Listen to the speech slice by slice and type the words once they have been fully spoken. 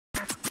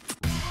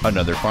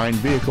Another fine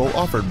vehicle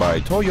offered by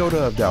Toyota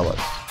of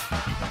Dallas.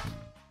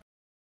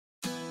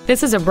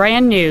 This is a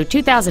brand new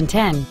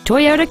 2010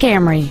 Toyota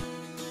Camry.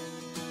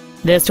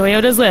 This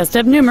Toyota's list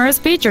of numerous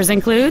features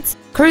includes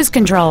cruise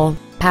control,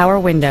 power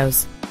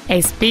windows,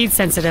 a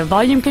speed-sensitive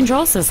volume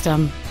control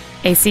system,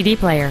 a CD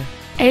player,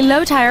 a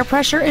low tire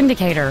pressure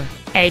indicator,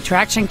 a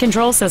traction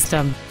control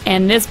system,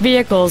 and this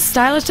vehicle's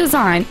stylish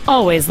design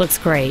always looks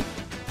great.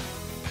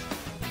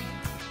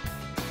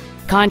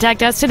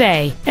 Contact us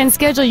today and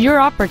schedule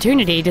your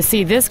opportunity to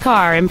see this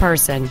car in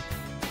person.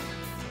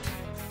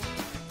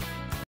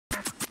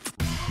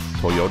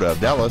 Toyota of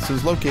Dallas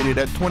is located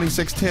at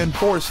 2610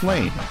 Forest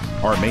Lane.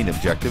 Our main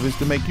objective is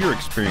to make your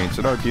experience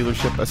at our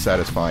dealership a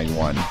satisfying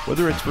one,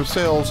 whether it's for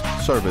sales,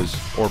 service,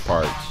 or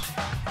parts.